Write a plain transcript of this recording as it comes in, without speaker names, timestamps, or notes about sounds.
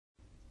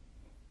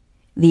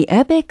The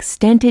Epic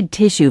Stented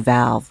Tissue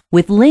Valve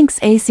with Linx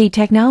AC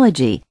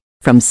technology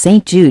from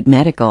St. Jude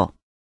Medical.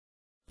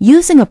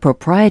 Using a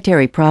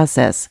proprietary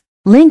process,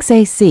 Linx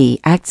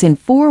AC acts in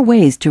 4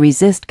 ways to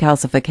resist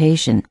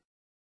calcification.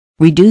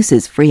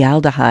 Reduces free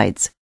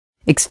aldehydes,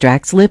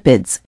 extracts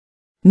lipids,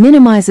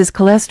 minimizes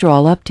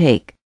cholesterol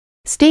uptake,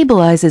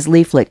 stabilizes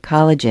leaflet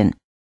collagen.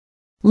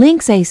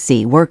 Linx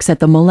AC works at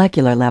the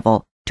molecular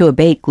level to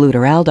abate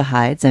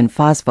glutaraldehydes and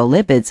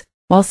phospholipids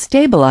while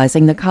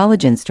stabilizing the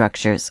collagen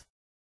structures.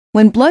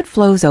 When blood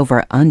flows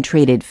over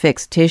untreated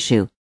fixed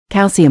tissue,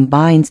 calcium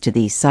binds to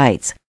these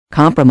sites,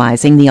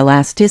 compromising the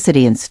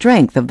elasticity and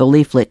strength of the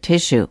leaflet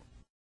tissue.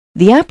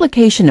 The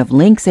application of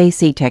Linx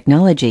AC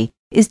technology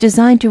is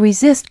designed to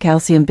resist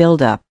calcium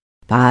buildup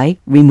by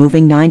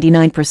removing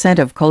 99%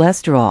 of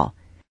cholesterol,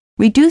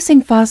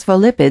 reducing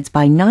phospholipids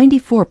by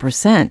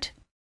 94%,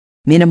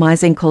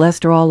 minimizing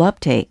cholesterol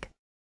uptake,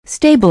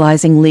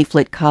 stabilizing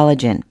leaflet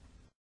collagen.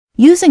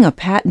 Using a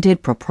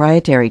patented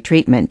proprietary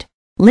treatment,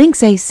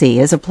 Linx AC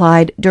is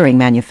applied during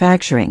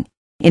manufacturing.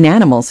 In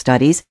animal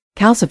studies,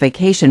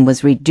 calcification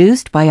was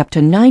reduced by up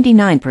to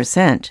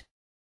 99%.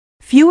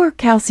 Fewer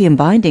calcium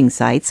binding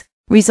sites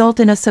result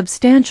in a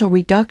substantial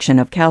reduction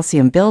of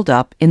calcium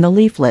buildup in the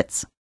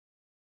leaflets.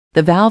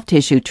 The valve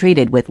tissue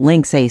treated with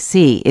Linx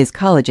AC is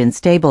collagen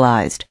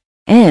stabilized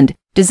and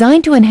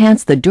designed to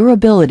enhance the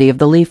durability of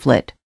the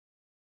leaflet.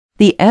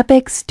 The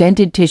Epic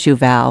Stented Tissue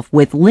Valve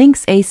with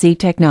Linx AC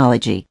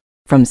technology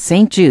from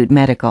St. Jude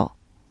Medical.